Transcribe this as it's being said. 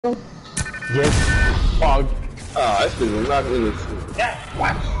Yes. Oh, this nigga not in this shit. yeah.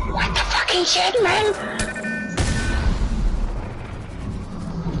 What the fucking shit, man?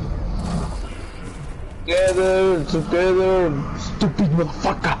 Together, Stupid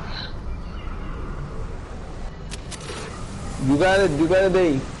motherfucker. You got it,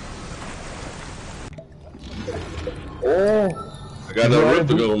 Dave. Oh. I got no rip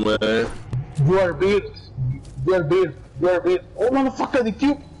to go, man. You are big. Oh, motherfucker, the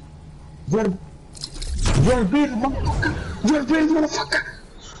cube. You are big, motherfucker. You are big, motherfucker.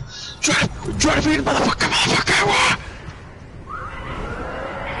 Drive in, motherfucker.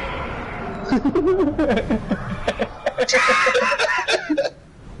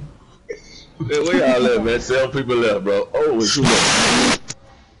 Man, where y'all at, man? 7 people left, bro. Oh, it's too much.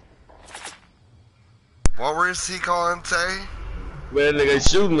 What was he calling, Tay? Man, nigga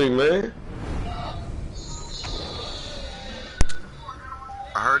shooting me, man.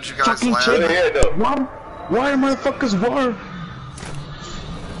 I heard you guys Fucking laughing. check. Why, motherfuckers, war?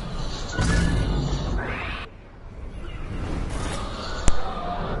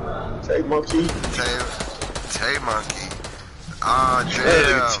 Taymoney. Taymoney. Ah,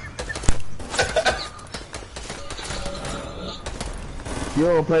 damn. You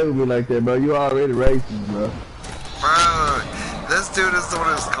don't play with me like that, bro. You already racist, bro. Bro, this dude is the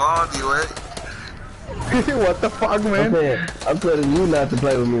one who's called you it. What the fuck, man? I'm telling you not to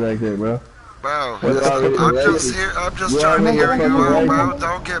play with me like that, bro. Bro, already I'm just trying to hear you out, bro.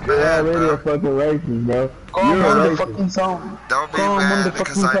 Don't get You're mad, already a bro. fucking racist, bro. Come You're on a the racist. fucking song. Don't be Come on mad the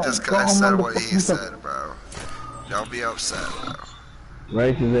because fucking I just song. Come said on the what he fucking song. said, bro. Don't be upset, bro.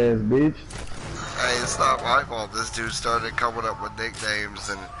 Racist ass bitch. Hey, it's not my fault. This dude started coming up with nicknames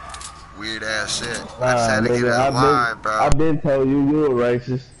and weird ass shit. I just had to get it alive, bro. I've been told you a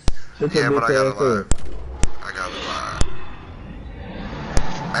racist. Shut Yeah, your but I bitch got ass it live. up. I got it live.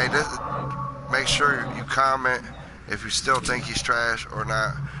 Hey, make sure you comment if you still think he's trash or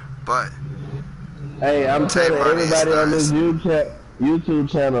not. But Hey, I'm telling Taymoney is everybody on this nice. YouTube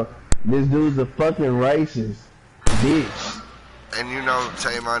channel, this dude's a fucking racist bitch. And you know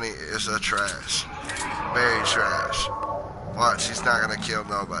Taymoney is a trash. Very trash. Watch, he's not gonna kill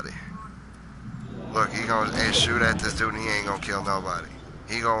nobody. Look, he gonna shoot at this dude and he ain't gonna kill nobody.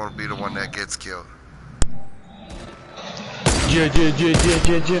 He gonna be the one that gets killed. Yeah.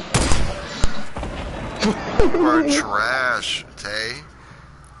 You are trash, Tay.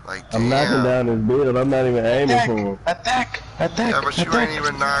 Like, damn. I'm knocking down this build. I'm not even aiming for him. Attack. Yeah, but you ain't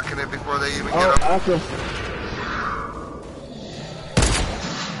even knocking it before they even get Oh, up. I can.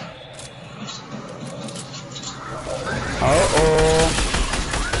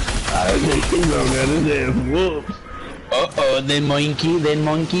 I think he's gonna get his ass whooped. Then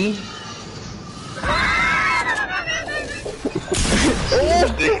monkey.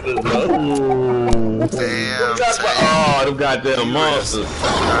 Damn, Tay. Oh, them goddamn monsters.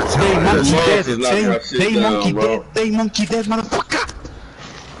 They monkey dead, motherfucker.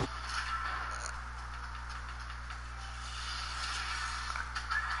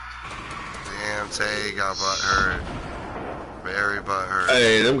 Damn, Tay got butthurt. Very butthurt.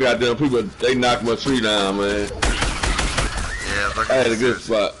 Hey, them goddamn people, they knocked my tree down, man. Yeah, look I at had a this good dude.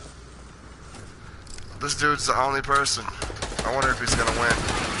 spot. This dude's the only person. I wonder if he's gonna win.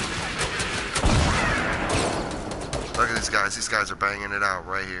 Look at these guys. These guys are banging it out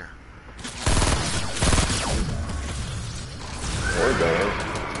right here. We're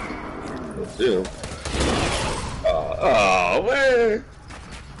done. Still. Oh, man.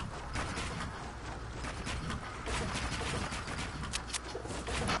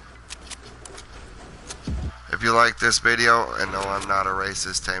 If you like this video, and no, I'm not a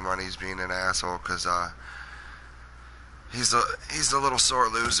racist, Taymoney's being an asshole because he's a little sore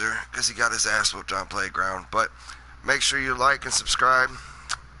loser because he got his ass whooped on Playground. But make sure you like and subscribe.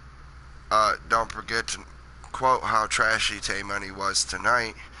 Don't forget to quote how trashy Taymoney was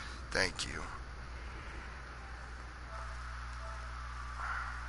tonight. Thank you.